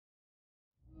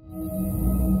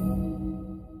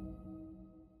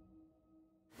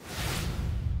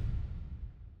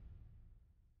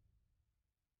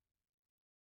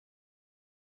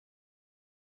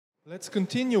Let's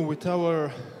continue with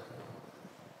our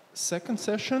second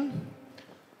session.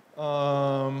 We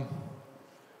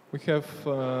have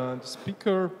the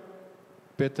speaker,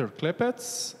 Peter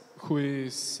Klepec, who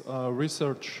is a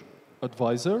research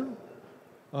advisor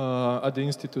at the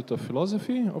Institute of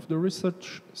Philosophy of the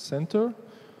Research Center.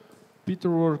 Peter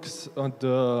works at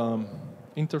the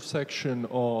intersection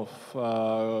of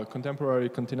contemporary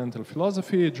continental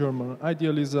philosophy, German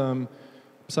idealism,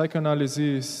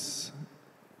 psychoanalysis,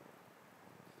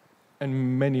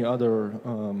 and many other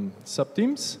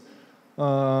sub-themes.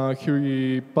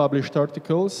 He published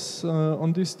articles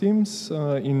on these themes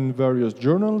in various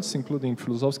journals, including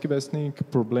Filozofski Vestnik,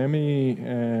 Problemi,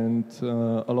 and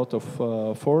a lot of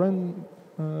foreign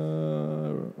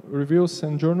reviews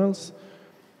and journals.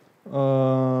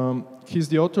 He's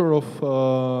the author of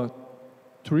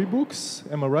 3 books,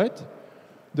 am I right?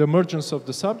 The Emergence of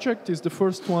the Subject is the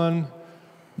first one.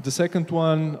 The second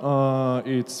one,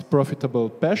 it's Profitable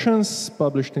Passions,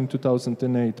 published in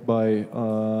 2008 by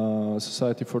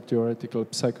Society for Theoretical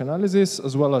Psychoanalysis,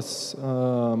 as well as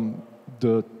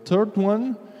the third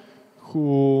one,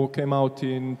 who came out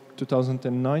in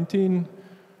 2019,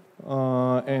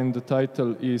 and the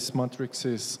title is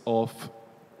Matrices of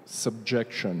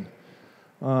Subjection.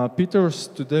 Peter's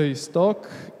today's talk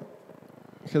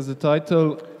has the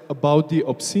title About the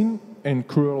Obscene and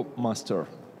Cruel Master.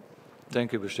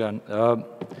 Thank you, Bashar.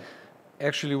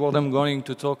 Actually, what I'm going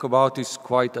to talk about is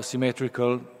quite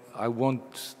asymmetrical. I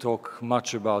won't talk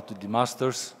much about the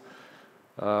masters.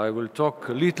 I will talk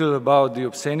a little about the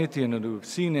obscenity and the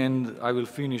obscene, and I will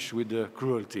finish with the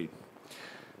cruelty.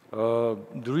 The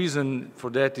reason for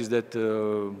that is that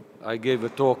I gave a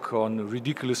talk on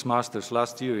ridiculous masters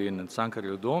last year in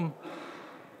Cankarjev Dom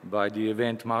by the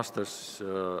event masters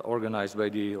organized by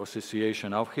the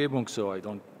association Aufhebung, so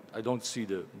I don't see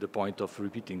the point of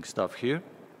repeating stuff here.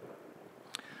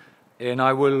 And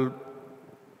I will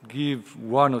give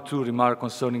 1 or 2 remarks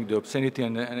concerning the obscenity,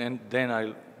 and then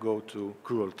I'll go to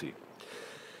cruelty.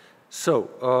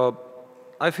 So,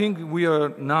 I think we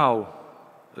are now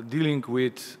dealing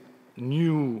with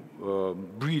new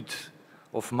breed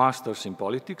of masters in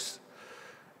politics,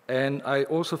 and I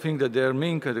also think that their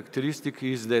main characteristic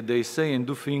is that they say and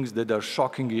do things that are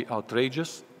shockingly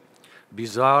outrageous,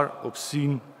 bizarre,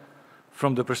 obscene,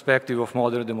 from the perspective of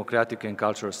modern democratic and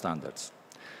cultural standards.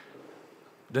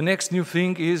 The next new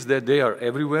thing is that they are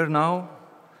everywhere now,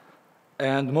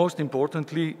 and most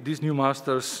importantly, these new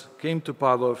masters came to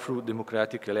power through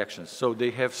democratic elections, so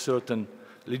they have certain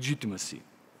legitimacy.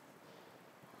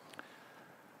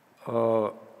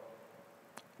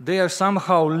 They are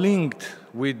somehow linked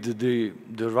with the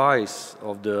rise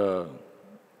of the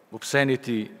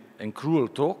obscenity and cruel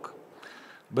talk,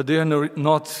 but they are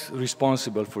not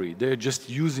responsible for it. They're just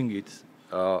using it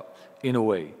in a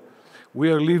way. We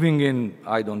are living in,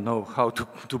 I don't know how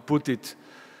to put it,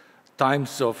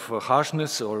 times of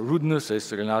harshness or rudeness, as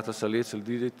Renata Salecl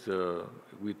did it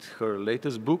with her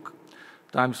latest book,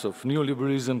 times of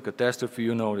neoliberalism, catastrophe,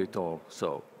 you know it all.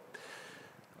 So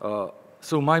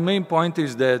my main point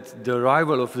is that the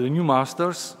arrival of the new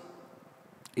masters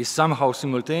is somehow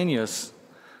simultaneous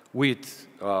with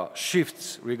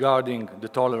shifts regarding the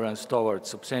tolerance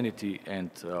towards obscenity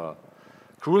and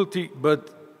cruelty,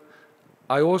 but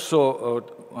I also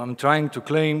am trying to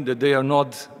claim that they are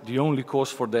not the only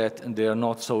cause for that, and they are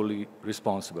not solely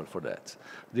responsible for that.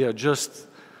 They are just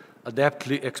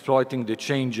adeptly exploiting the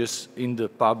changes in the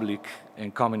public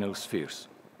and communal spheres.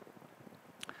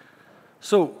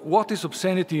 So, what is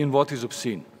obscenity and what is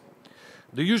obscene?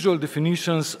 The usual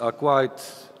definitions are quite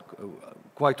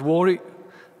wary,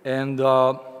 and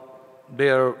they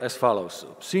are as follows.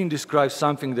 Obscene describes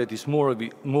something that is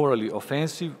morally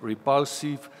offensive,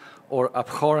 repulsive, or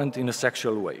abhorrent in a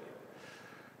sexual way.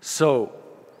 So,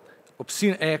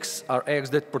 obscene acts are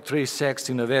acts that portray sex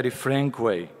in a very frank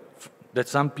way, that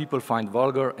some people find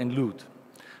vulgar and lewd.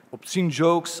 Obscene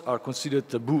jokes are considered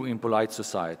taboo in polite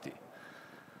society.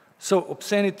 So,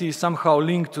 obscenity is somehow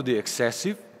linked to the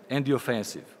excessive and the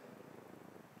offensive.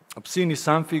 Obscene is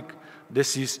something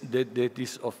that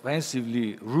is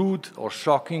offensively rude or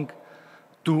shocking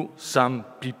to some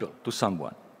people, to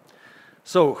someone.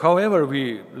 So, however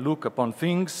we look upon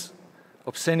things,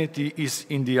 obscenity is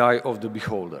in the eye of the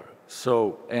beholder.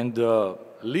 So, and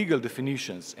legal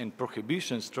definitions and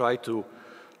prohibitions try to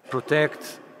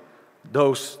protect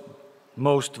those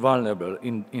most vulnerable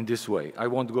in this way. I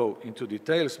won't go into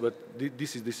details, but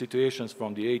this is the situations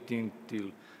from the 18th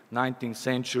till 19th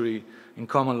century in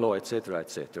common law, etc.,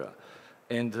 etc.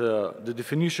 And the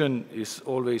definition is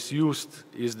always used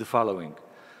is the following.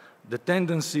 the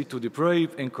tendency to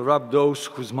deprave and corrupt those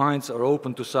whose minds are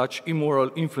open to such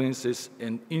immoral influences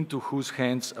and into whose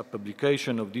hands a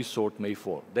publication of this sort may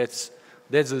fall. That's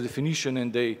the definition,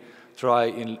 and they try,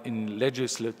 in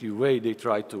legislative way, they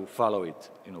try to follow it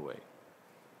in a way.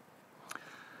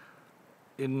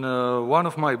 In one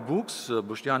of my books,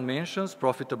 Boštjan mentions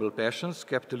Profitable Passions,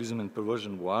 Capitalism and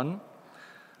Perversion 1,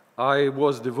 I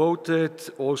was devoted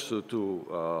also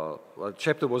to, a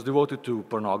chapter was devoted to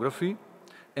pornography,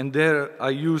 and there I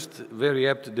used very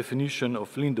apt definition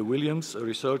of Linda Williams, a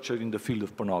researcher in the field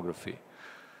of pornography.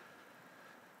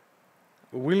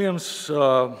 Williams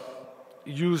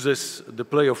uses the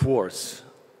play of words,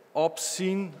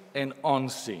 obscene and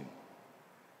unseen.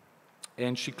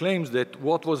 And she claims that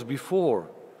what was before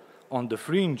on the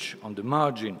fringe, on the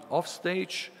margin, off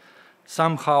stage,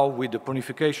 somehow with the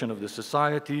pornification of the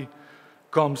society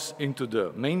comes into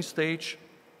the main stage,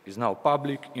 is now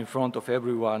public, in front of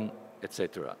everyone,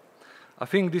 etc. I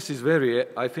think this is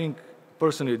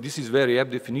personally, this is very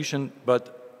apt definition,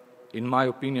 but in my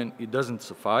opinion, it doesn't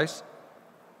suffice,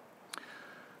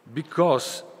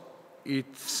 because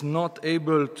it's not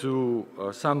able to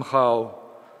somehow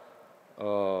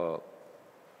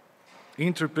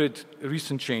interpret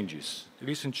recent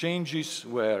changes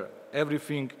where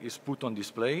everything is put on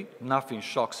display, nothing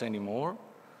shocks anymore,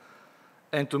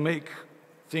 and to make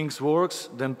things worse,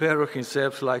 the emperor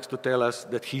himself likes to tell us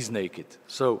that he's naked.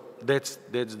 So that's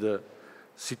the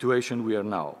situation we are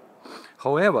now.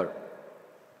 However,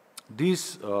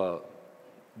 this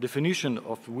definition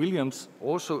of Williams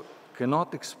also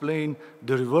cannot explain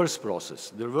the reverse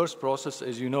process. The reverse process,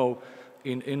 as you know,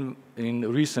 in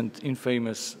recent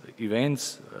infamous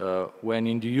events, when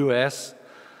in the US,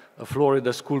 a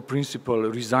Florida school principal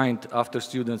resigned after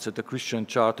students at a Christian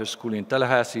charter school in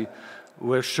Tallahassee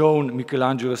were shown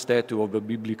Michelangelo's statue of a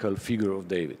biblical figure of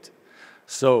David.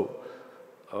 So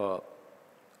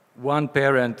one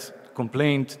parent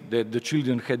complained that the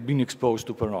children had been exposed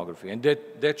to pornography, and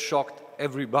that shocked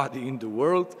everybody in the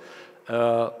world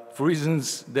for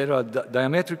reasons that are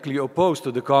diametrically opposed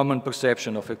to the common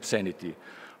perception of obscenity.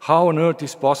 How on earth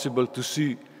is possible to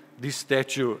see this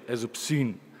statue as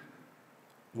obscene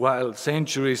while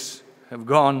centuries have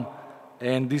gone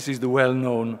and this is the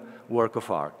well-known work of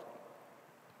art?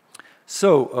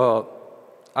 So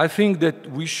I think that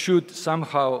we should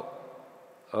somehow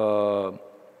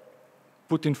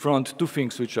put in front two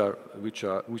things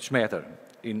which matter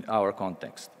in our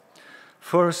context.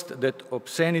 First, that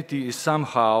obscenity is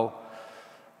somehow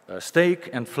a stake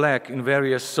and flag in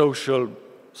various social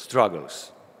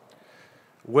struggles,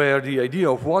 where the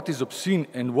idea of what is obscene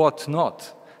and what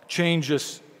not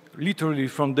changes literally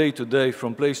from day to day,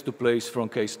 from place to place, from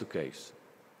case to case.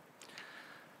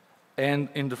 And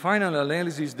in the final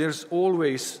analysis, there's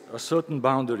always a certain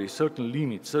boundary, certain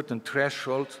limit, certain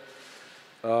threshold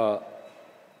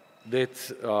that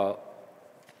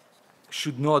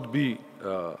should not be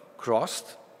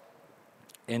crossed.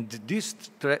 And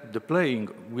the playing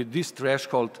with this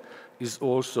threshold is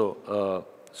also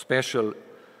special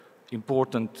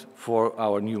important for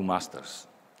our new masters.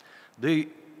 They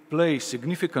play a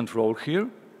significant role here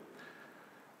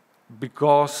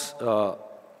because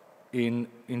in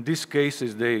these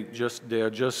cases they are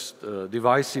just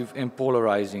divisive and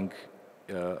polarizing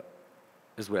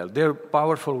as well. Their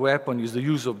powerful weapon is the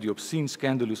use of the obscene,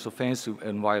 scandalous, offensive,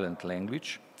 and violent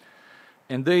language.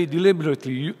 And they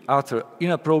deliberately utter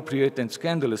inappropriate and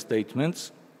scandalous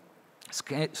statements,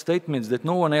 statements that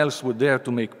no one else would dare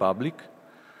to make public,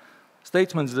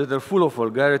 statements that are full of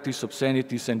vulgarities,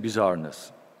 obscenities, and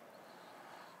bizarreness.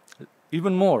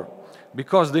 Even more,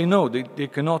 because they know they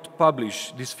cannot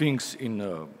publish these things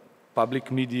in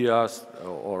public media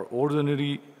or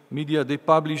ordinary media, they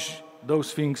publish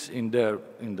those things in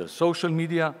the social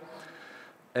media,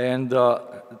 and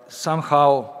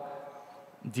somehow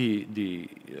the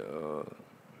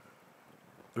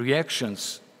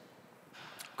reactions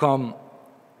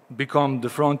become the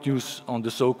front news on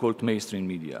the so-called mainstream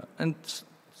media. And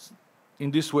in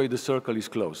this way, the circle is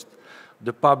closed.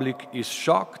 The public is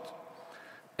shocked,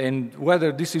 and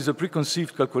whether this is a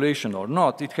preconceived calculation or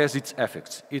not, it has its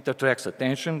effects. It attracts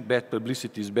attention. Bad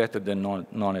publicity is better than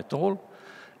none at all.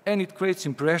 And it creates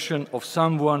impression of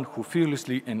someone who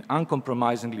fearlessly and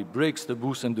uncompromisingly breaks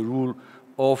taboos and the rule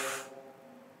of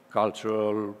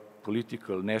cultural,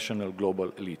 political, national,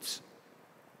 global elites.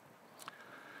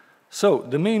 So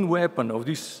the main weapon of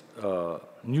these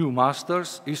new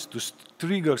masters is to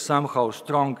trigger somehow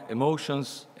strong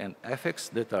emotions and affects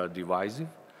that are divisive.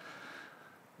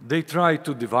 They try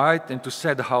to divide and to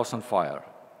set the house on fire.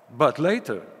 But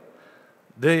later,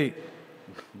 the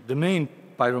main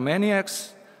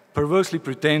pyromaniacs perversely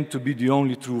pretend to be the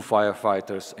only true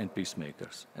firefighters and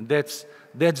peacemakers. And that's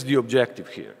the objective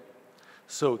here.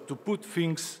 So to put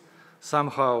things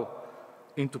somehow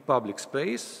into public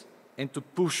space and to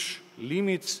push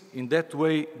limits in that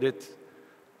way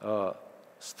that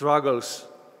struggles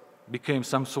became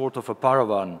some sort of a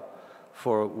paravan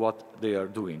for what they are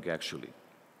doing, actually.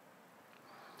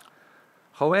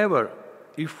 However,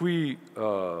 if we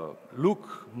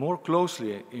look more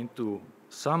closely into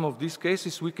some of these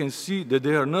cases, we can see that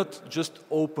they are not just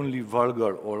openly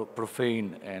vulgar or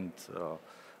profane and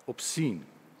obscene.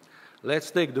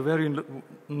 Let's take the very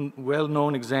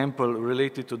well-known example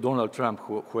related to Donald Trump,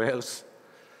 who else,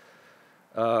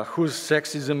 whose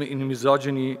sexism and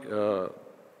misogyny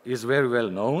is very well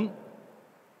known.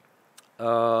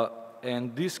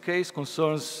 And this case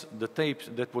concerns the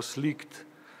tape that was leaked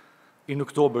in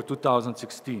October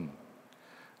 2016.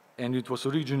 And it was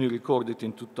originally recorded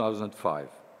in 2005.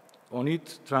 On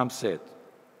it, Trump said,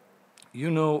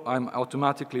 "You know, I'm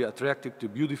automatically attracted to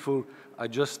beautiful, I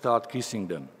just start kissing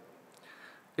them.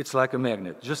 It's like a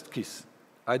magnet, just kiss.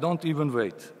 I don't even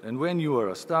wait. And when you are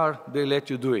a star, they let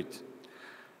you do it.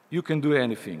 You can do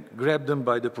anything. Grab them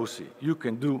by the pussy. You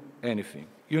can do anything."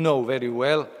 You know very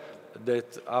well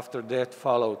that after that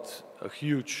followed a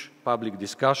huge public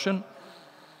discussion,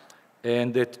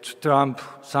 and that Trump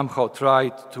somehow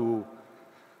tried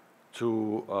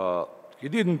he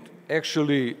didn't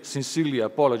actually sincerely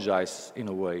apologize in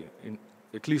a way,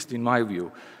 at least in my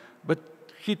view, but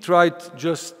he tried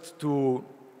just to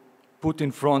put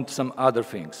in front some other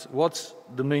things. What's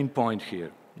the main point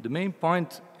here? The main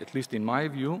point, at least in my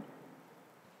view,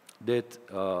 that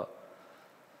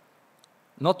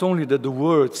not only that the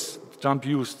words Trump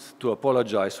used to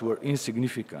apologize were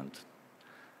insignificant,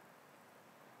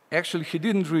 actually, he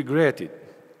didn't regret it.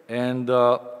 And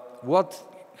what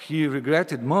he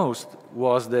regretted most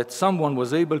was that someone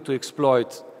was able to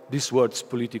exploit these words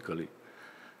politically.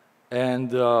 And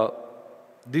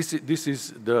this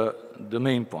is the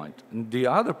main point. And the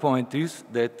other point is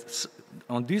that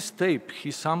on this tape,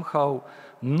 he's somehow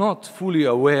not fully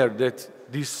aware that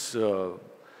these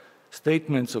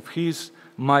statements of his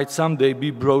might someday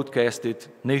be broadcasted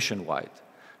nationwide.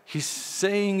 He's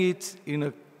saying it in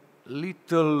a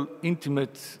little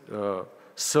intimate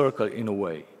circle in a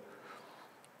way.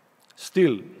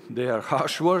 Still, they are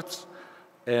harsh words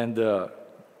and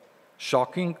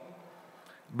shocking,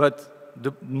 but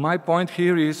my point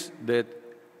here is that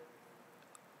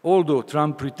although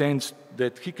Trump pretends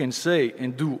that he can say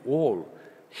and do all,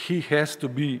 he has to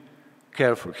be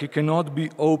careful. He cannot be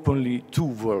openly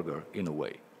too vulgar in a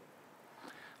way.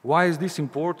 Why is this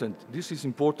important? This is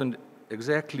important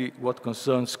exactly what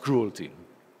concerns cruelty.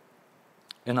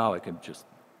 And now I can just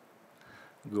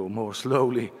go more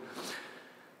slowly.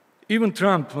 Even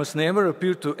Trump must never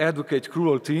appear to advocate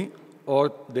cruelty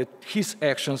or that his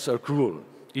actions are cruel,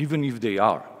 even if they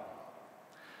are.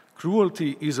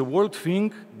 Cruelty is a world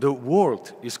thing. The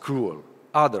world is cruel.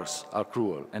 Others are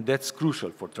cruel, and that's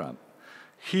crucial for Trump.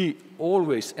 He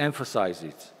always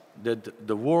emphasizes that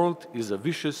the world is a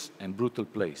vicious and brutal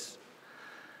place.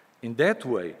 In that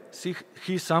way,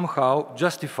 he somehow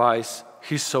justifies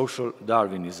his social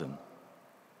Darwinism,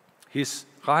 his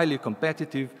highly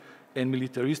competitive and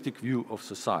militaristic view of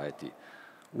society,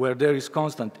 where there is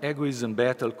constant egoism,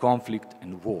 battle, conflict,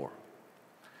 and war.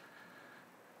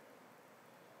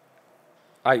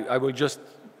 I will just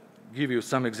give you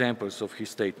some examples of his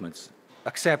statements.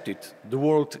 Accept it, the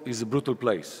world is a brutal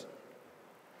place.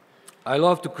 I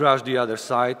love to crush the other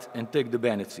side and take the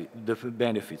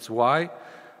benefits. Why?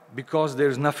 Because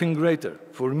there's nothing greater.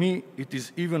 For me, it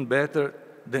is even better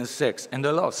than sex, and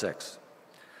I love sex.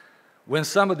 When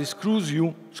somebody screws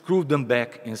you, screw them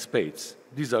back in spades.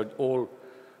 These are all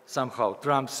somehow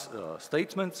Trump's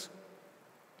statements.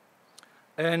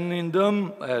 And in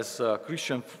them, as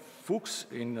Christian Fuchs,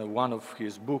 in one of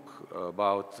his books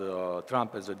about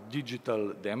Trump as a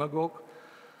digital demagogue,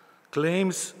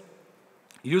 claims,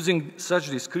 using such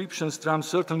descriptions, Trump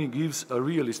certainly gives a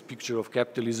realist picture of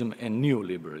capitalism and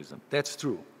neoliberalism. That's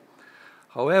true.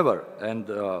 However, and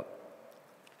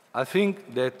I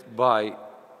think that by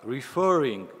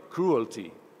referring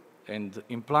cruelty and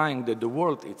implying that the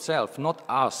world itself, not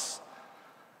us,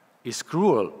 is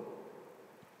cruel,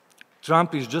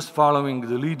 Trump is just following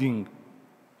the leading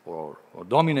or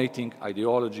dominating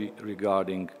ideology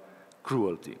regarding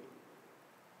cruelty.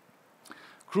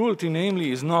 Cruelty,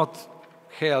 namely, is not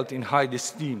held in high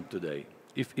esteem today,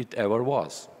 if it ever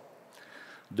was.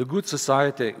 The good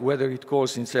society, whether it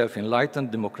calls itself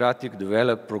enlightened, democratic,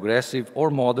 developed, progressive, or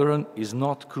modern, is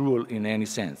not cruel in any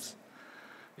sense.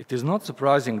 It is not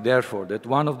surprising, therefore, that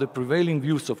one of the prevailing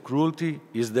views of cruelty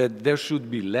is that there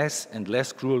should be less and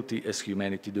less cruelty as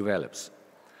humanity develops.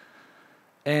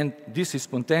 And this is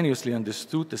spontaneously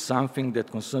understood as something that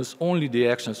concerns only the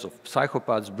actions of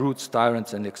psychopaths, brutes,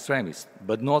 tyrants, and extremists,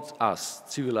 but not us,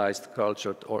 civilized,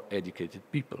 cultured, or educated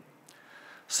people.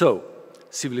 So,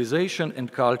 civilization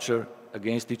and culture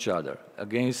against each other,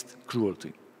 against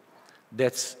cruelty.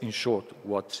 That's, in short,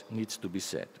 what needs to be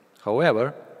said.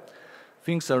 However,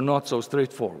 things are not so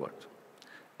straightforward,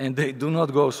 and they do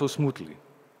not go so smoothly.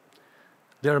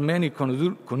 There are many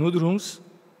conundrums,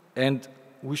 and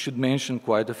we should mention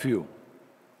quite a few.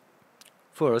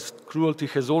 First, cruelty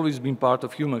has always been part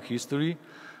of human history,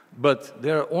 but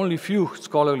there are only few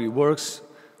scholarly works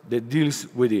that deals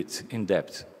with it in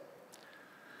depth.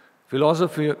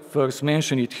 Philosophers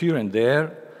mention it here and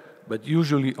there, but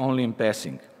usually only in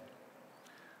passing.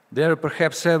 There are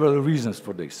perhaps several reasons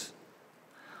for this.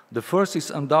 The first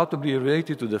is undoubtedly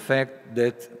related to the fact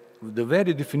that the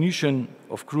very definition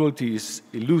of cruelty is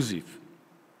elusive.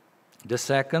 The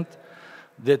second,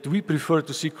 that we prefer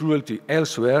to see cruelty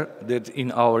elsewhere than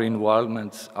in our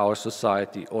environment, our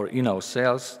society, or in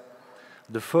ourselves.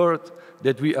 The third,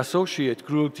 that we associate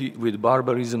cruelty with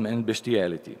barbarism and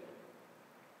bestiality.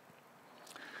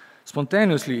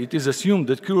 Spontaneously, it is assumed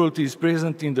that cruelty is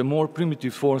present in the more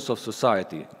primitive forms of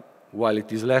society, while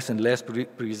it is less and less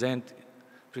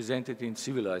presented in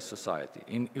civilized society.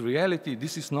 In reality,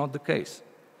 this is not the case.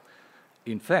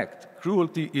 In fact,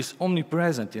 cruelty is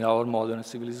omnipresent in our modern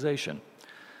civilization.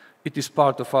 It is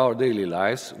part of our daily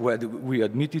lives, whether we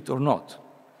admit it or not.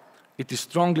 It is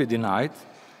strongly denied,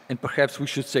 and perhaps we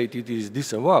should say it is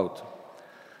disavowed.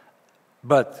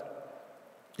 But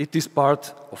it is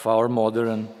part of our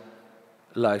modern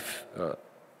life,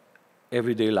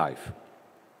 everyday life.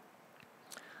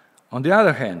 On the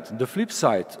other hand, the flip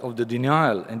side of the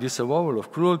denial and disavowal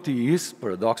of cruelty is,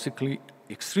 paradoxically,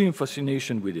 extreme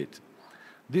fascination with it.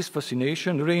 This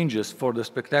fascination ranges for the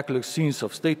spectacular scenes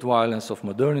of state violence of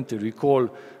modernity. Recall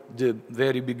the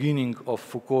very beginning of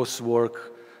Foucault's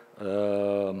work,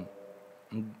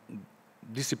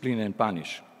 Discipline and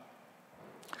Punish.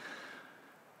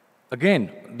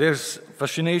 Again, there's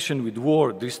fascination with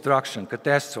war, destruction,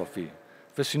 catastrophe,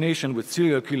 fascination with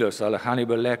serial killers a la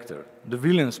Hannibal Lecter, the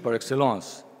villains par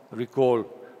excellence. Recall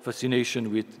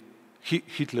fascination with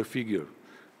Hitler figure.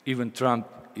 Even Trump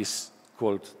is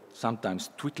called sometimes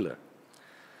Twitler.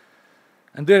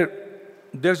 And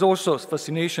there's also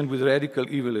fascination with radical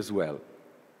evil as well.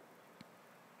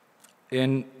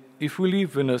 And if we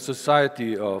live in a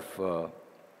society of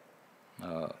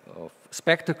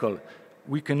spectacle,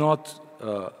 we cannot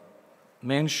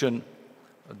mention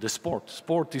the sport.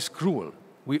 Sport is cruel.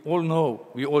 We all know,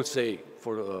 we all say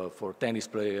for tennis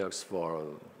players, for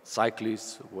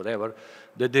cyclists, whatever,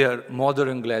 that they are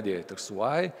modern gladiators.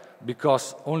 Why?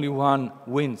 Because only one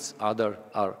wins, others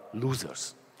are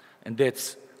losers. And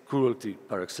that's cruelty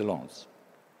par excellence.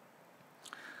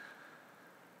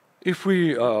 If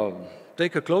we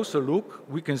take a closer look,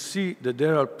 we can see that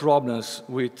there are problems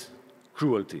with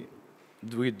cruelty,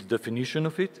 with the definition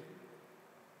of it.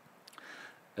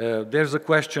 There's a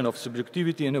question of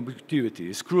subjectivity and objectivity.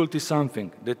 Is cruelty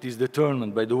something that is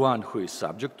determined by the one who is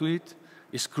subject to it?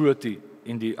 Is cruelty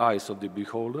in the eyes of the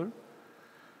beholder?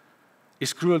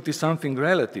 Is cruelty something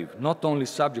relative, not only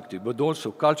subjective, but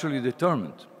also culturally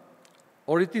determined?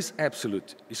 Or it is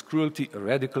absolute? Is cruelty a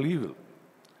radical evil?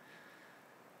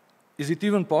 Is it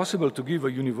even possible to give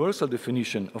a universal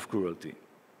definition of cruelty?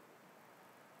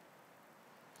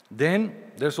 Then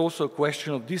there's also a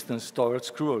question of distance towards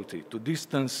cruelty, to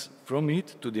distance from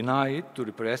it, to deny it, to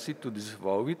repress it, to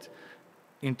disavow it,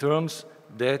 in terms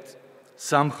that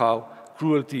somehow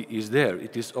cruelty is there,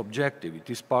 it is objective, it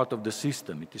is part of the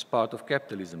system, it is part of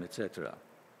capitalism, etc.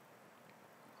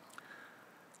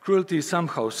 Cruelty is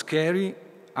somehow scary,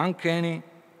 uncanny,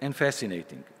 and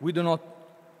fascinating. We do not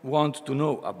want to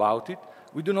know about it,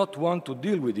 we do not want to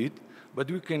deal with it, but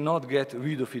we cannot get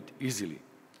rid of it easily.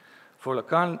 For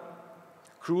Lacan,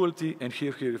 cruelty, and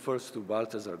here he refers to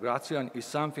Balthasar Gracian, is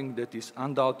something that is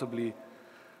undoubtedly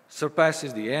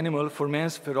surpasses the animal, for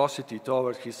man's ferocity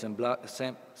toward his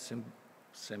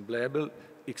semblable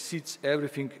exceeds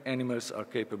everything animals are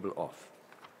capable of.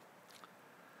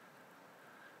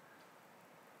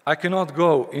 I cannot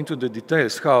go into the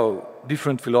details how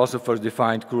different philosophers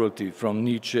defined cruelty, from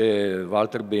Nietzsche,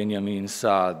 Walter Benjamin,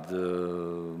 Sade,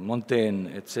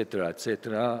 Montaigne, etc.,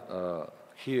 etc.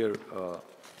 Here,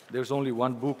 there's only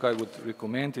one book I would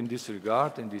recommend in this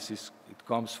regard, and it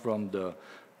comes from the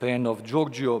pen of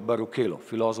Giorgio Baruchello,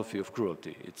 Philosophy of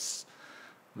Cruelty. It's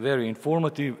very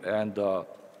informative and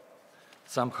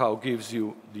somehow gives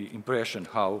you the impression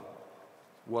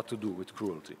what to do with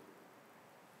cruelty.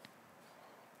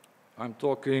 I'm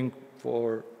talking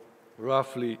for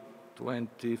roughly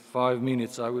 25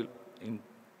 minutes. In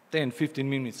 10, 15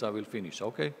 minutes, I will finish,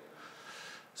 okay?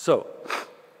 So,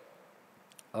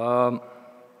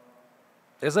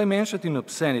 as I mentioned in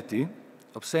obscenity,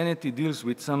 obscenity deals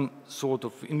with some sort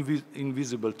of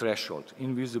invisible threshold,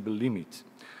 invisible limit.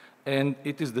 And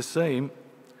it is the same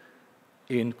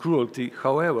in cruelty,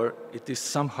 however, it is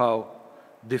somehow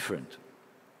different.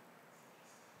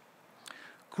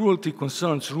 Cruelty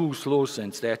concerns rules, laws,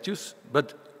 and statutes,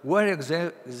 but where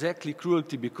exactly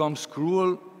cruelty becomes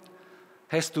cruel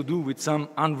has to do with some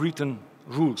unwritten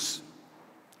rules.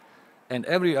 And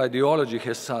every ideology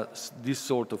has this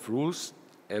sort of rules,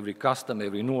 every custom,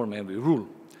 every norm, every rule.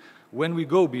 When we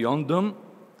go beyond them,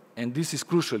 and this is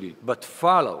crucially, but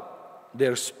follow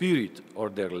their spirit or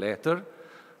their letter,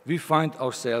 we find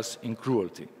ourselves in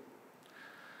cruelty.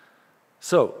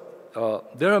 So,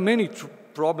 there are many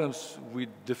problems with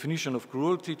definition of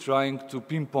cruelty, trying to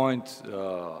pinpoint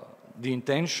the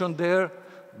intention there,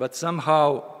 but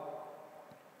somehow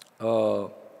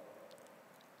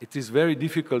it is very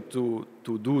difficult to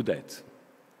do that.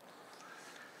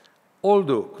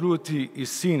 Although cruelty is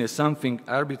seen as something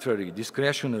arbitrary,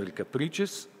 discretionary,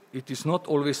 capricious, it is not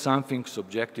always something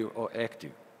subjective or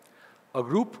active. A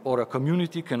group or a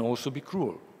community can also be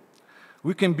cruel.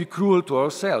 We can be cruel to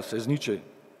ourselves, as Nietzsche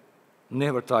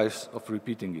never tires of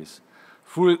repeating this.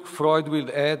 Freud will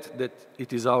add that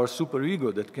it is our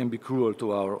superego that can be cruel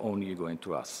to our own ego and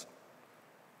to us.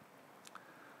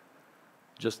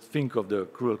 Just think of the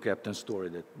cruel captain story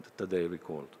that today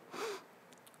recalled.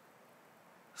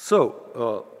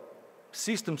 So,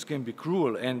 systems can be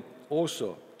cruel, and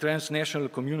also transnational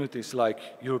communities like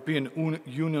European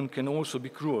Union can also be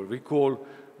cruel. Recall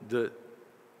the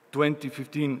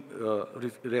 2015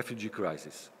 refugee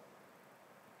crisis.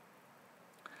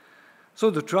 So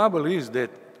the trouble is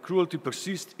that cruelty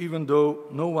persists even though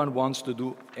no one wants to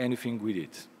do anything with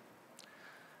it.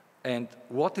 And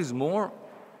what is more,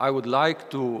 I would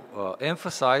like to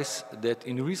emphasize that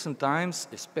in recent times,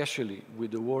 especially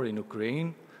with the war in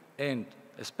Ukraine, and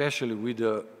especially with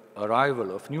the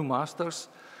arrival of new masters,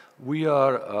 we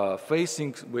are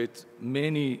facing with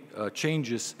many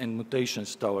changes and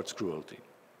mutations towards cruelty.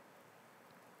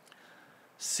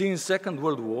 Since Second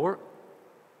World War,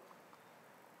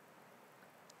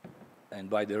 and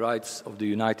by the rights of the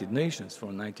United Nations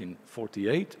from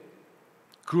 1948,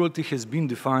 cruelty has been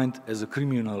defined as a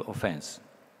criminal offense.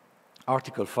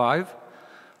 Article 5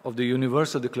 of the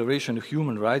Universal Declaration of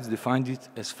Human Rights defined it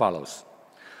as follows: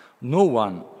 no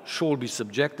one shall be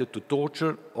subjected to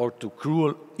torture or to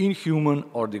cruel, inhuman,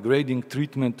 or degrading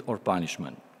treatment or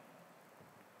punishment.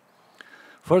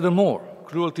 Furthermore,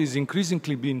 cruelty is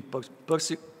increasingly being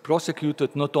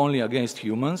prosecuted not only against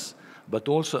humans, but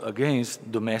also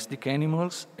against domestic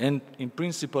animals and, in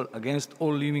principle, against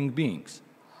all living beings.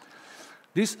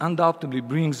 This undoubtedly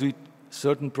brings with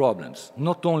certain problems,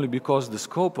 not only because the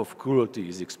scope of cruelty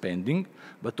is expanding,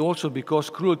 but also because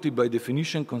cruelty by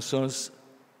definition concerns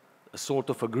a sort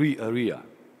of a gray area.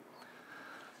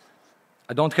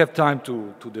 I don't have time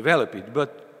to develop it,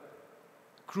 but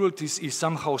cruelty is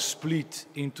somehow split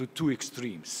into two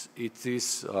extremes. It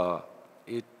is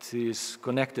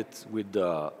connected with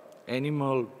the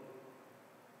animal,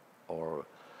 or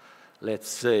let's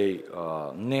say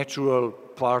natural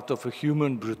part of a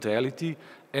human brutality,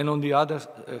 and on the other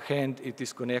hand, it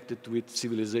is connected with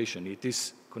civilization. It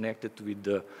is connected with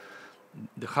the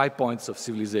high points of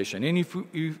civilization. And if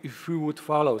we would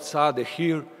follow Sade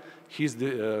here, his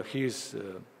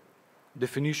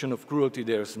definition of cruelty,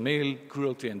 there's male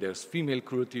cruelty and there's female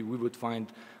cruelty, we would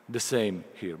find the same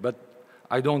here. But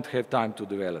I don't have time to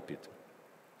develop it.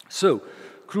 So,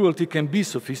 cruelty can be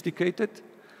sophisticated,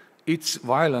 its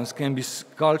violence can be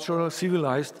cultural,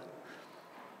 civilized,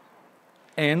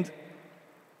 and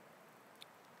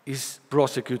is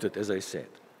prosecuted, as I said.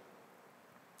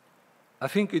 I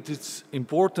think it is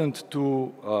important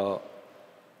to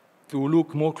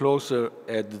look more closer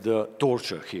at the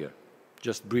torture here,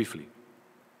 just briefly.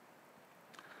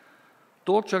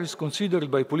 Torture is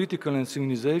considered by political and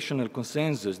civilizational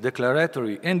consensus,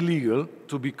 declaratory and legal,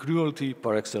 to be cruelty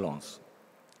par excellence.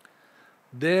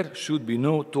 There should be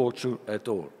no torture at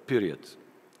all, period.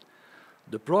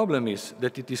 The problem is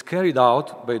that it is carried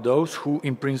out by those who,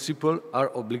 in principle,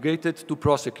 are obligated to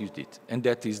prosecute it, and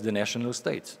that is the national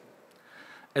states.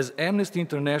 As Amnesty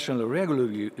International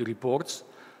regularly reports,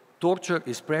 torture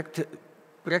is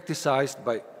practiced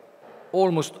by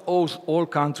almost all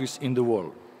countries in the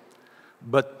world,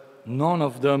 but none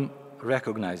of them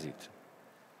recognize it.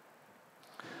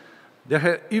 There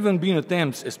have even been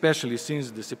attempts, especially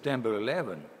since the September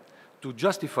 11, to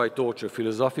justify torture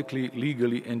philosophically,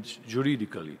 legally, and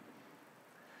juridically.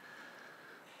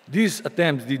 These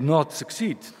attempts did not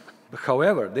succeed.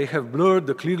 However, they have blurred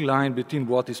the clear line between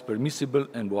what is permissible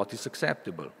and what is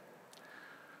acceptable.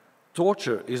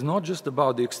 Torture is not just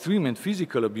about the extreme and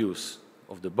physical abuse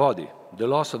of the body, the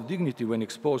loss of dignity when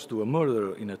exposed to a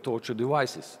murderer in a torture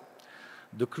devices.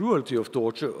 The cruelty of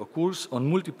torture occurs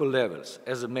on multiple levels,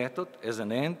 as a method, as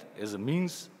an end, as a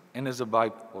means, and as a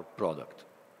byproduct.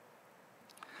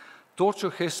 Torture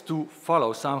has to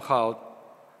follow somehow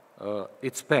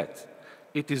its path.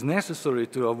 It is necessary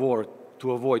to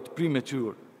avoid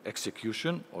premature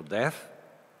execution or death,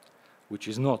 which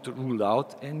is not ruled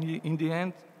out in the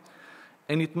end,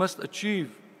 and it must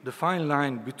achieve the fine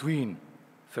line between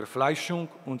Verfleischung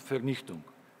und Vernichtung,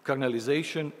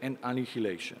 carnalization and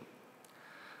annihilation.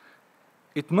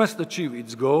 It must achieve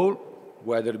its goal,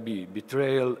 whether it be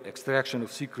betrayal, extraction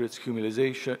of secrets,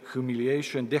 humiliation,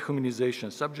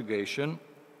 dehumanization, subjugation,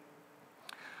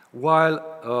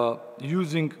 while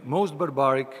using most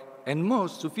barbaric and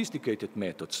most sophisticated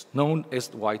methods, known as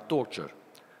white torture,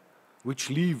 which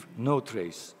leave no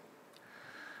trace.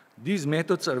 These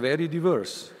methods are very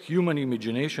diverse. Human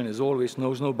imagination, as always,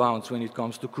 knows no bounds when it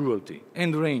comes to cruelty,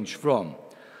 and range from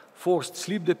forced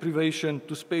sleep deprivation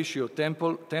to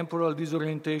spatio-temporal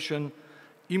disorientation,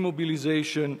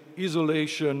 immobilization,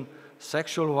 isolation,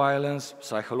 sexual violence,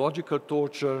 psychological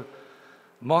torture,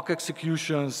 mock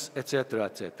executions, etc.,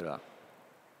 etc.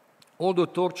 Although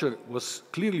torture was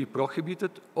clearly prohibited,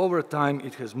 over time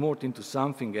it has morphed into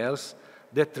something else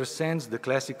that transcends the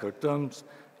classical terms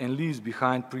and leaves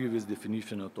behind previous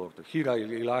definition of torture. Here I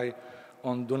rely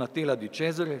on Donatella Di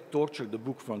Cesare, Torture, the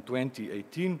book from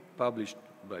 2018, published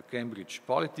by Cambridge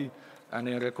Polity, and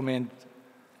I recommend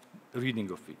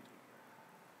reading of it.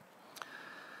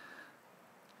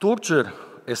 Torture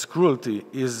as cruelty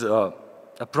is a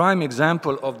prime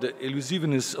example of the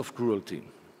elusiveness of cruelty.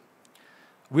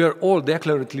 We are all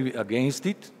declaratively against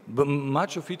it, but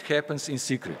much of it happens in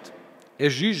secret.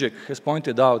 As Zizek has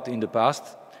pointed out in the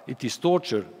past, it is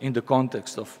torture in the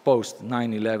context of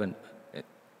post-9/11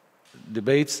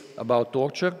 debates about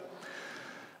torture,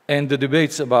 and the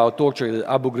debates about torture at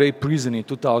Abu Ghraib prison in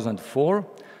 2004,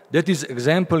 that is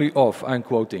exemplary of, I'm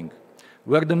quoting,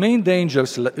 where the main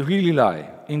dangers really lie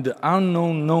in the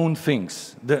unknown known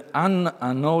things, the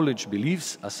unacknowledged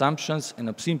beliefs, assumptions, and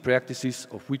obscene practices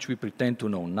of which we pretend to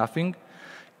know nothing,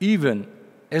 even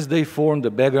as they form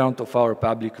the background of our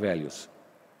public values.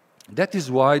 That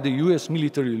is why the US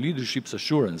military leadership's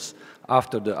assurance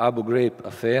after the Abu Ghraib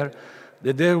affair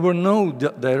that there were no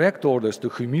direct orders to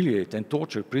humiliate and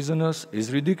torture prisoners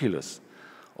is ridiculous.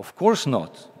 Of course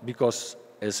not, because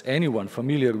as anyone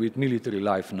familiar with military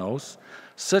life knows,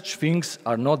 such things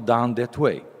are not done that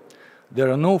way.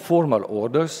 There are no formal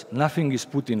orders, nothing is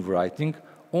put in writing,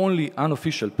 only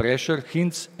unofficial pressure,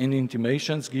 hints, and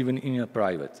intimations given in a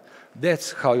private.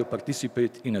 That's how you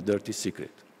participate in a dirty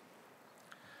secret.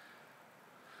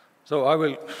 So I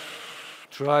will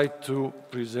try to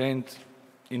present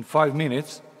in 5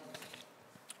 minutes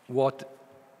what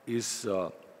is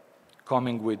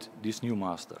coming with these new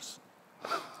masters.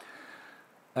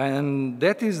 And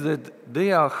that is that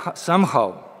they are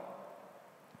somehow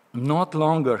not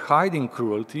longer hiding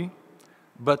cruelty,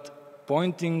 but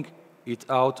pointing it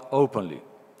out openly.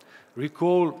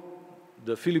 Recall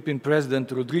the Philippine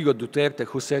President Rodrigo Duterte,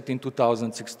 who said in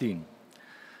 2016,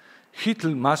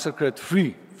 Hitler massacred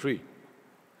three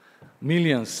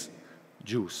millions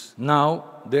Jews.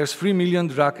 Now there's 3 million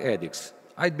drug addicts.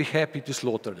 I'd be happy to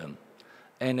slaughter them.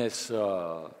 And as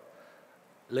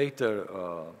later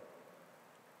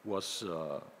was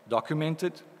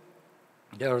documented,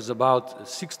 there's about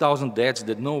 6,000 deaths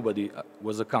that nobody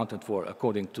was accounted for,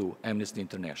 according to Amnesty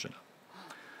International.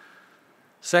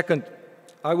 Second,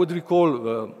 I would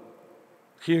recall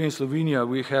here in Slovenia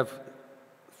we have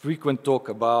frequent talk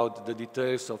about the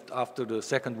details of after the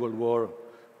Second World War,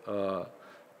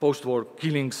 post-war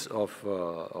killings of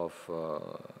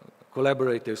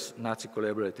collaborators, Nazi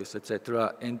collaborators,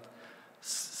 etc. And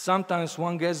sometimes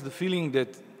one gets the feeling that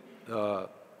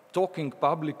talking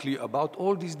publicly about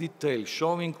all these details,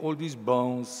 showing all these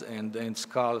bones and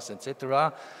skulls,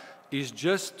 etc., is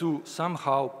just to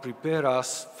somehow prepare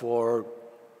us for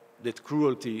that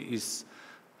cruelty is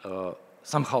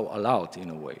somehow allowed in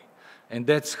a way. And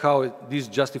that's how this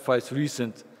justifies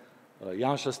recent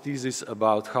Janša's thesis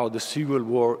about how the civil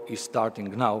war is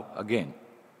starting now again.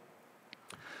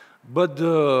 But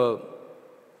the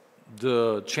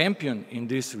champion in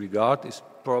this regard is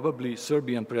probably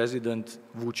Serbian President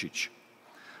Vučić.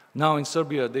 Now in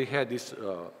Serbia they had this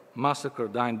massacre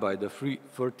done by the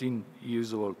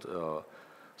 13-year-old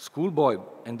schoolboy,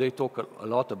 and they talk a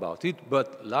lot about it.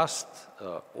 But last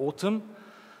autumn,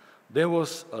 there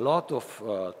was a lot of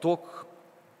talk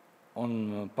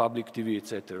on public TV,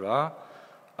 etc.,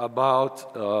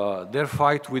 about their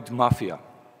fight with mafia.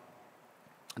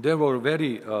 There were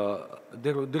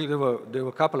there were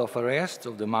a couple of arrests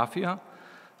of the mafia,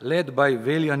 led by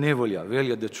Velja Nevolja,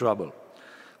 Velja the Trouble,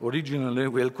 originally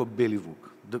Veljko Belivuk,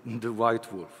 the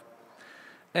White Wolf.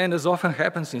 And as often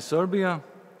happens in Serbia,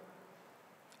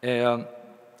 the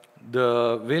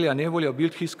Velja Nevolja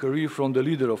built his career from the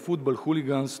leader of football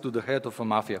hooligans to the head of a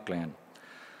mafia clan.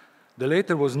 The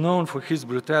latter was known for his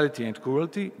brutality and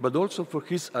cruelty, but also for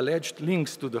his alleged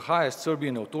links to the highest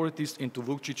Serbian authorities and to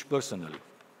Vučić personally.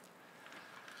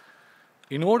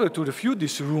 In order to refute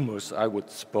these rumors, I would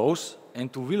suppose,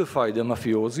 and to vilify the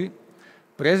mafiosi,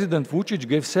 President Vučić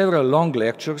gave several long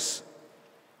lectures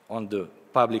on the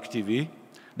public TV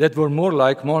that were more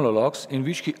like monologues in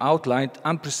which he outlined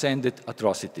unprecedented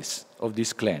atrocities of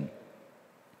this clan.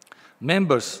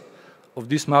 Members of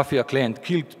this mafia clan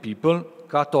killed people,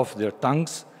 cut off their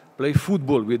tongues, play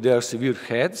football with their severed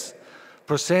heads,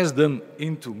 process them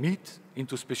into meat,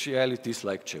 into specialities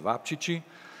like cevapcici,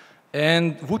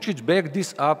 and Vučić backed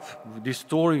this up, this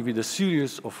story, with a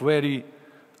series of very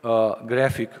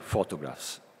graphic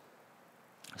photographs.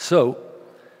 So,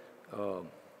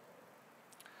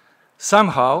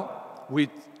 somehow, with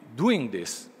doing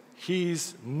this, he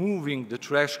is moving the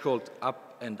threshold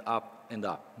up and up and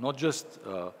up, not just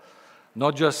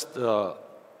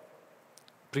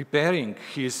preparing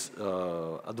his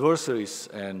adversaries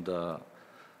and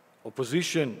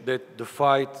opposition that the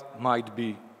fight might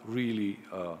be really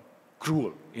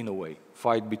cruel in a way,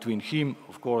 fight between him,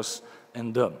 of course,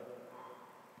 and them.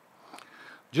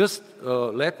 Just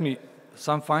let me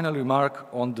some final remark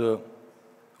on the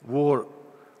war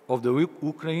of the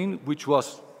Ukraine, which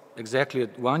was exactly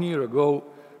 1 year ago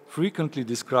frequently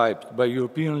described by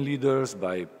European leaders,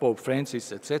 by Pope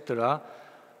Francis, etc.,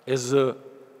 as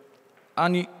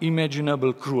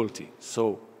unimaginable cruelty.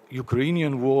 So,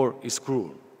 Ukrainian war is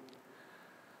cruel.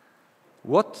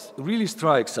 What really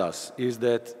strikes us is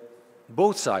that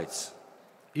both sides,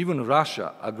 even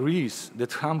Russia, agrees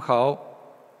that somehow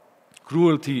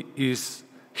cruelty is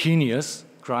heinous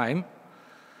crime,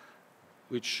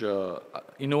 which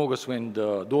in August, when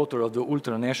the daughter of the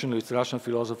ultra-nationalist Russian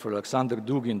philosopher Alexander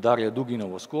Dugin, Daria Dugina,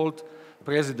 was called,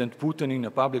 President Putin, in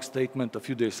a public statement a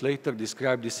few days later,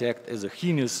 described this act as a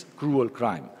heinous, cruel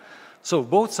crime. So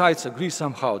both sides agree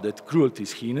somehow that cruelty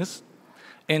is heinous,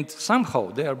 and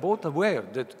somehow they are both aware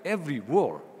that every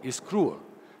war is cruel.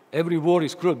 Every war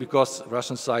is cruel because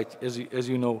Russian side, as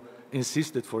you know,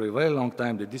 insisted for a very long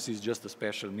time that this is just a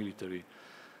special military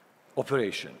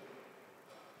operation.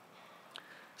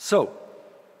 So,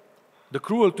 the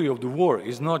cruelty of the war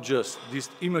is not just these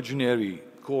imaginary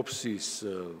corpses,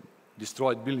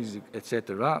 destroyed buildings,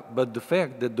 etc., but the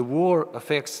fact that the war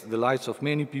affects the lives of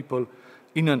many people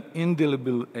in an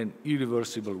indelible and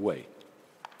irreversible way.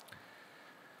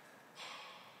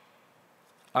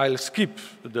 I'll skip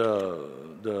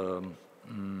the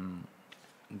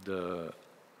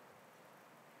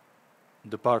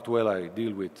part where I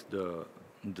deal with the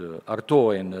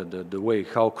Artaud and the way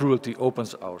how cruelty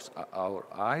opens our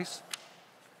eyes,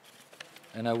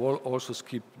 and I will also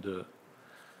skip the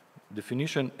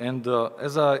definition. And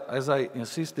as I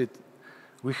insisted,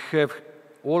 we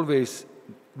always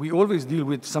deal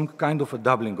with some kind of a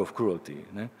doubling of cruelty,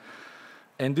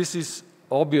 and this is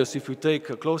obvious if we take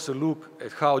a closer look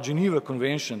at how Geneva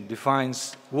Convention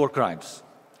defines war crimes.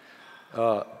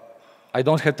 I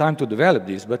don't have time to develop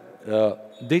this, but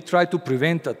they try to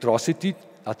prevent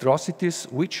atrocities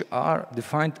which are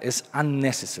defined as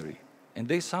unnecessary. And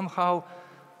they somehow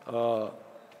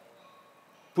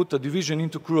put a division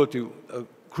into cruelty,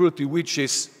 cruelty which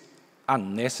is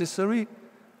unnecessary,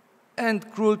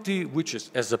 and cruelty which is,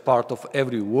 as a part of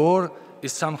every war,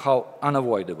 is somehow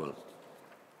unavoidable.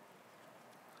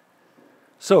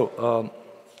 So,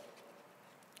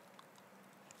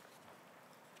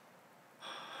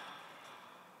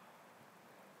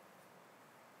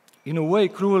 in a way,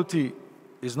 cruelty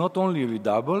is not only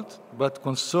redoubled, but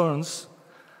concerns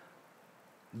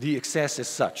the excess as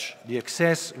such. The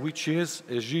excess which is,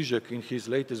 as Zizek in his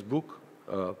latest book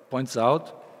points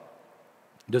out,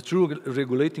 the true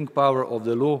regulating power of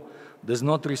the law does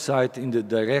not reside in the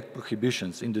direct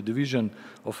prohibitions, in the division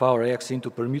of our acts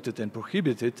into permitted and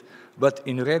prohibited, but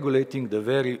in regulating the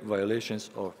very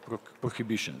violations of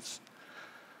prohibitions.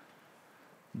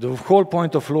 The whole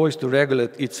point of law is to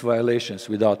regulate its violations.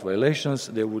 Without violations,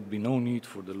 there would be no need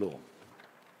for the law.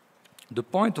 The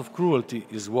point of cruelty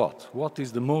is what? What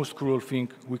is the most cruel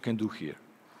thing we can do here?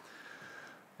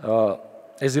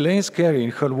 As Elaine Scarry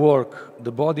in her work,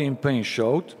 The Body in Pain,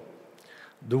 showed,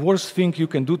 the worst thing you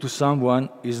can do to someone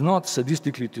is not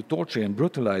sadistically to torture and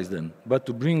brutalize them, but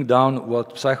to bring down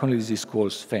what psychoanalysis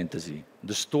calls fantasy,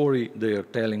 the story they are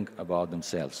telling about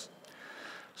themselves.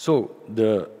 So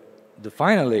the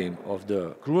final aim of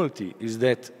the cruelty is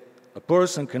that a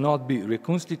person cannot be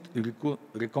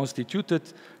reconstituted,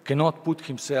 cannot put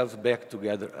himself back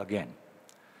together again.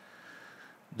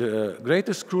 The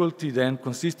greatest cruelty then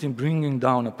consists in bringing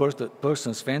down a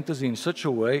person's fantasy in such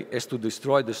a way as to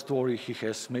destroy the story he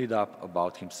has made up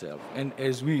about himself. And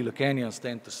as we Lacanians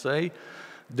tend to say,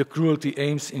 the cruelty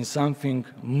aims in something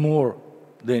more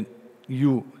than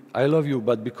you, I love you,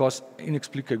 but because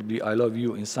inexplicably I love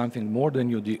you, in something more than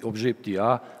you, the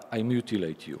objectia, I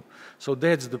mutilate you. So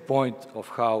that's the point of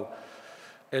how,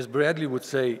 as Bradley would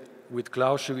say with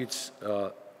Clausewitz,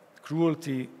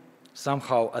 cruelty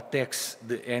somehow attacks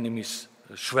the enemy's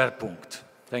Schwerpunkt.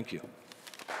 Thank you.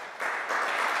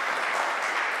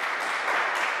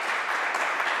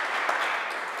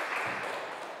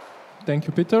 Thank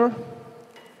you, Peter.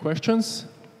 Questions?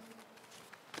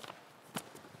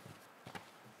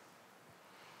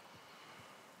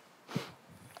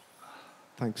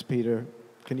 Thanks, Peter.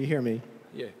 Can you hear me?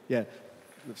 Yeah. Yeah,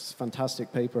 it's a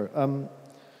fantastic paper.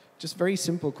 Just very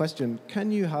simple question. Can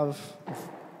you have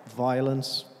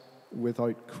violence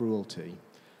without cruelty?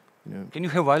 You know? Can you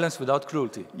have violence without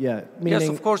cruelty? Yeah. Meaning, yes,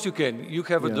 of course you can. You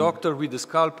have a yeah. doctor with a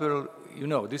scalpel, you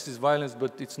know, this is violence,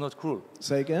 but it's not cruel.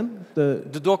 Say again?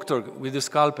 The doctor with the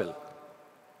scalpel.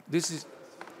 This is...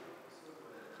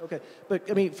 Okay, but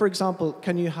I mean, for example,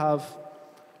 can you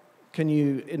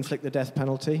inflict the death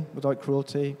penalty without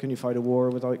cruelty? Can you fight a war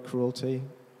without cruelty?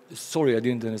 Sorry, I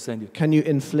didn't understand you. Can you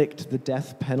inflict the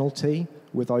death penalty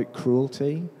without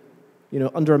cruelty? You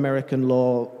know, under American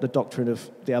law, the doctrine of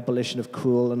the abolition of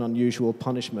cruel and unusual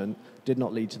punishment did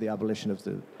not lead to the abolition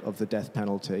of the death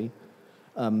penalty.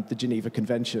 The Geneva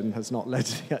Convention has not led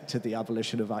to the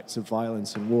abolition of acts of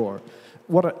violence in war.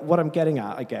 What I'm getting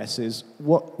at, I guess, is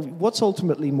what's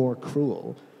ultimately more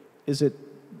cruel? Is it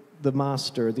the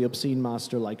master, the obscene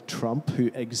master like Trump,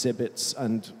 who exhibits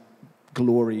and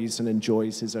glories and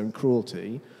enjoys his own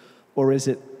cruelty? Or is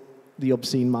it the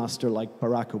obscene master like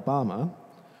Barack Obama,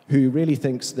 who really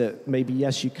thinks that maybe,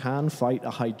 yes, you can fight a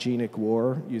hygienic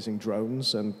war using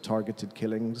drones and targeted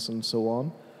killings and so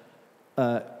on,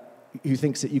 who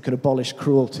thinks that you can abolish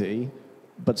cruelty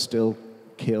but still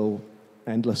kill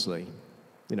endlessly?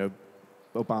 You know,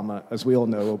 Obama, as we all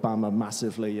know, Obama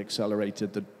massively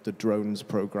accelerated the drones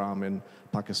program in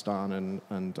Pakistan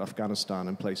and Afghanistan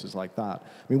and places like that.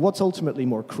 I mean, what's ultimately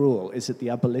more cruel? Is it the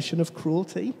abolition of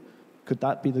cruelty? Could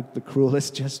that be the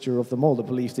cruelest gesture of them all, the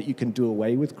belief that you can do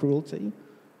away with cruelty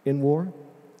in war?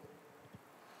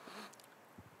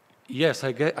 Yes,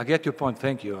 I get your point.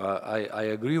 Thank you. I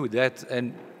agree with that.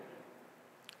 And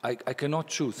I cannot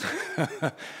choose.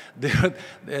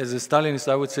 As a Stalinist,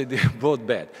 I would say they're both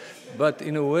bad. But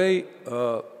in a way,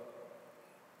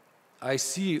 I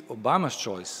see Obama's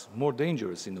choice more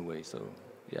dangerous in a way. So,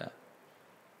 yeah.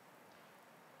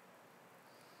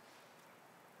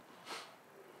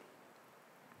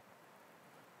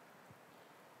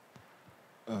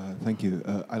 Thank you.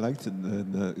 I liked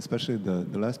especially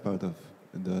the last part of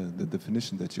the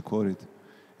definition that you quoted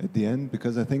at the end,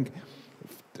 because I think,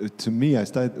 to me,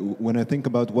 when I think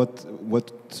about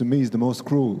what to me is the most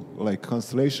cruel, like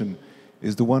constellation,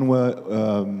 is the one where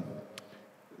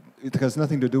it has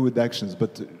nothing to do with actions,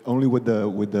 but only with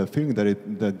the feeling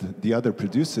that the other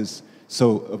produces.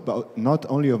 So about not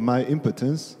only of my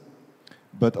impotence,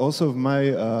 but also of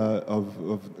my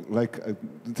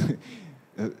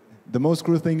the most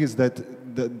cruel thing is that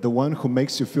the one who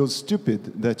makes you feel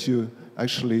stupid, that you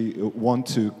actually want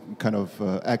to kind of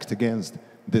act against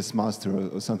this master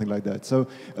or something like that. So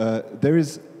there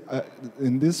is,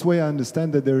 in this way, I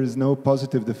understand that there is no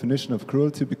positive definition of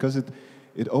cruelty, because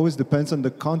it always depends on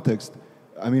the context.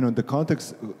 I mean, on the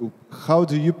context, how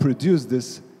do you produce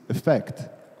this effect?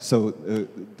 So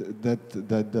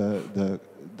that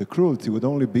the cruelty would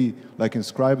only be like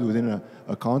inscribed within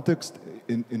a context.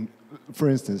 For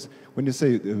instance, when you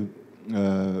say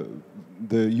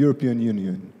the European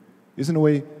Union is in a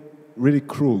way really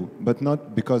cruel, but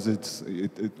not because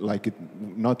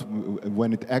not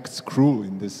when it acts cruel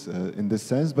in this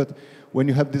sense, but when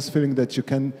you have this feeling that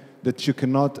you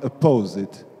cannot oppose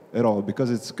it at all, because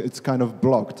it's kind of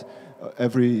blocked.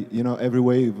 Every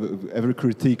way, every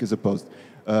critique is opposed.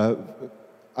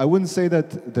 I wouldn't say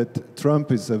that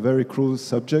Trump is a very cruel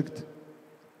subject.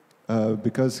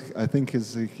 because I think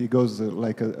he goes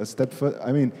like a step further.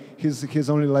 I mean, he's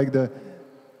only like the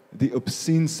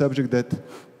obscene subject that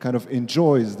kind of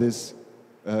enjoys this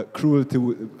cruelty.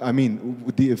 I mean,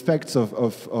 the effects of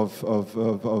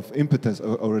impotence,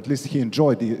 or at least he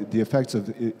enjoyed the effects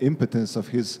of impotence of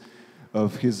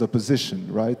his opposition,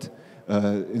 right,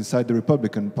 inside the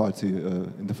Republican Party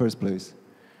in the first place.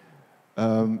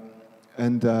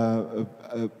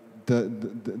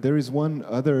 There is one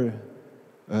other,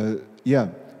 yeah,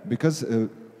 because,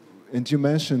 and you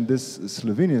mentioned this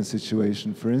Slovenian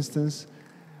situation, for instance.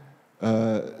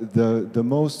 The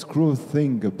most cruel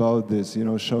thing about this, you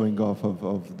know, showing off of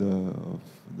all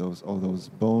those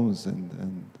bones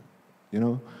and you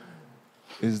know,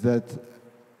 is that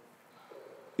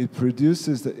it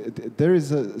produces there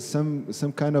is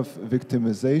some kind of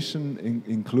victimization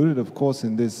included, of course,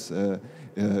 in this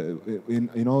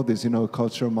in all this, you know,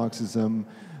 cultural Marxism,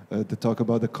 the talk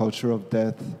about the culture of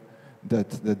death,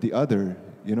 that the other,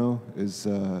 you know, is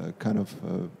kind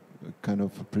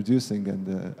of producing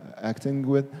and acting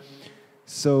with.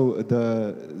 So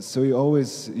you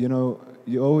always, you know,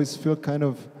 you always feel kind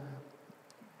of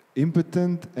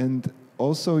impotent, and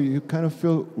also you kind of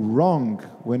feel wrong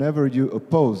whenever you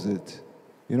oppose it,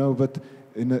 you know. But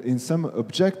in some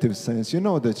objective sense, you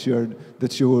know that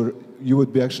you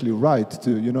would be actually right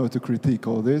to, you know, to critique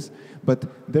all this. But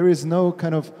there is no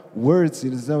kind of words.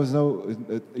 There is no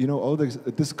you know, all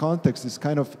this context is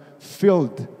kind of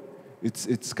filled.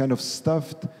 It's kind of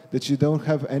stuffed that you don't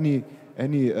have any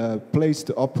place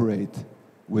to operate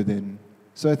within.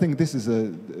 So I think this is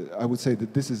I would say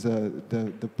that this is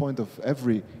the point of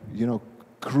every, you know,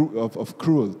 of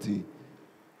cruelty.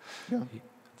 Yeah.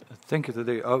 Thank you,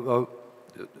 today.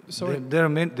 Sorry. There are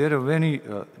many.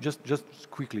 Just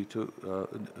quickly to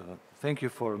thank you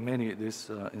for many these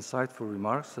insightful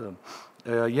remarks.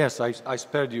 Yes, I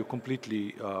spared you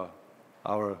completely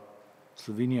our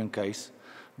Slovenian case,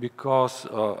 because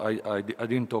I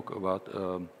didn't talk about.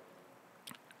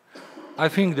 I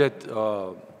think that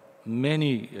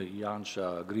many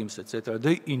Janša, Grims, etc.,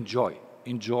 they enjoy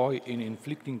in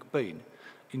inflicting pain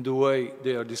in the way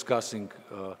they are discussing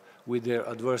with their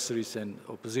adversaries and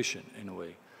opposition, in a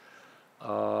way.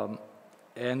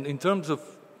 And in terms of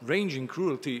ranging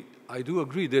cruelty, I do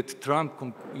agree that Trump,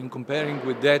 in comparing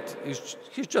with that,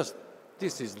 he's just,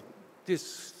 this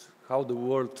is how the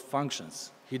world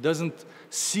functions. He doesn't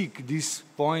seek this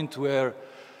point where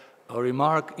a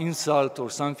remark, insult, or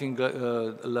something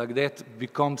like that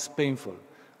becomes painful.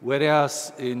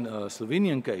 Whereas in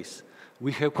Slovenian case,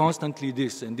 we have constantly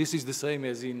this, and this is the same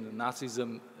as in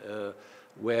Nazism,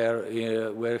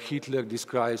 where Hitler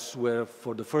describes where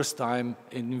for the first time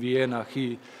in Vienna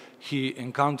he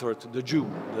encountered the Jew,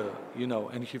 you know,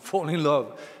 and he fell in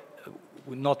love,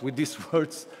 not with these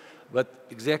words, but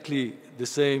exactly the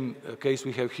same case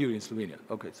we have here in Slovenia.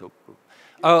 Okay, so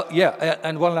yeah,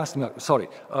 and one last thing. Sorry,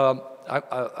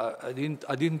 I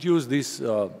didn't use this.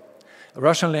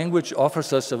 Russian language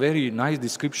offers us a very nice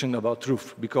description about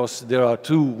truth, because there are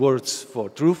two words for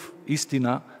truth: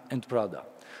 istina and pravda.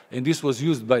 And this was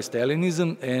used by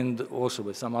Stalinism and also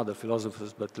by some other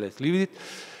philosophers, but let's leave it.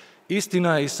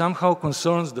 Istina is somehow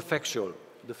concerns the factual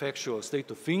state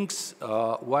of things,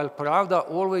 while pravda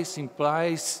always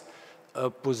implies a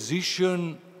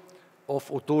position of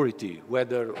authority,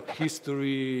 whether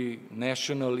history,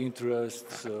 national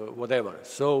interests, whatever.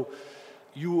 So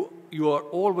you are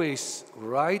always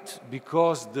right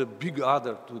because the big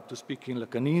other, to speak in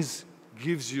Lacanese,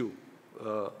 gives you,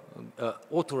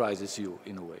 authorizes you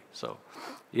in a way. So,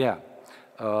 yeah.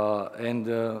 And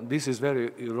this is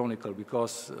very ironical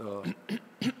because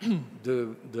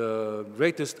the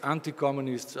greatest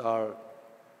anti-communists are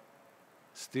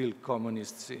still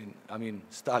communists,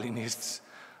 Stalinists,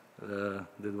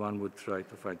 that one would try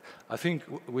to find. I think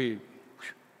we...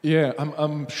 Yeah,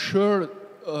 I'm sure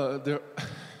there...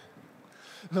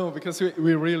 No, because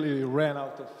we really ran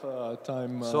out of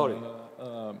time. Sorry.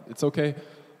 It's okay.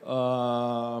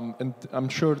 And I'm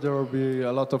sure there will be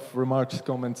a lot of remarks,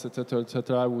 comments, etc.,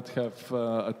 etc. I would have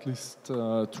at least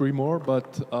 3 more,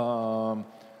 but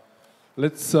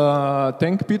let's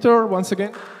thank Peter once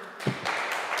again.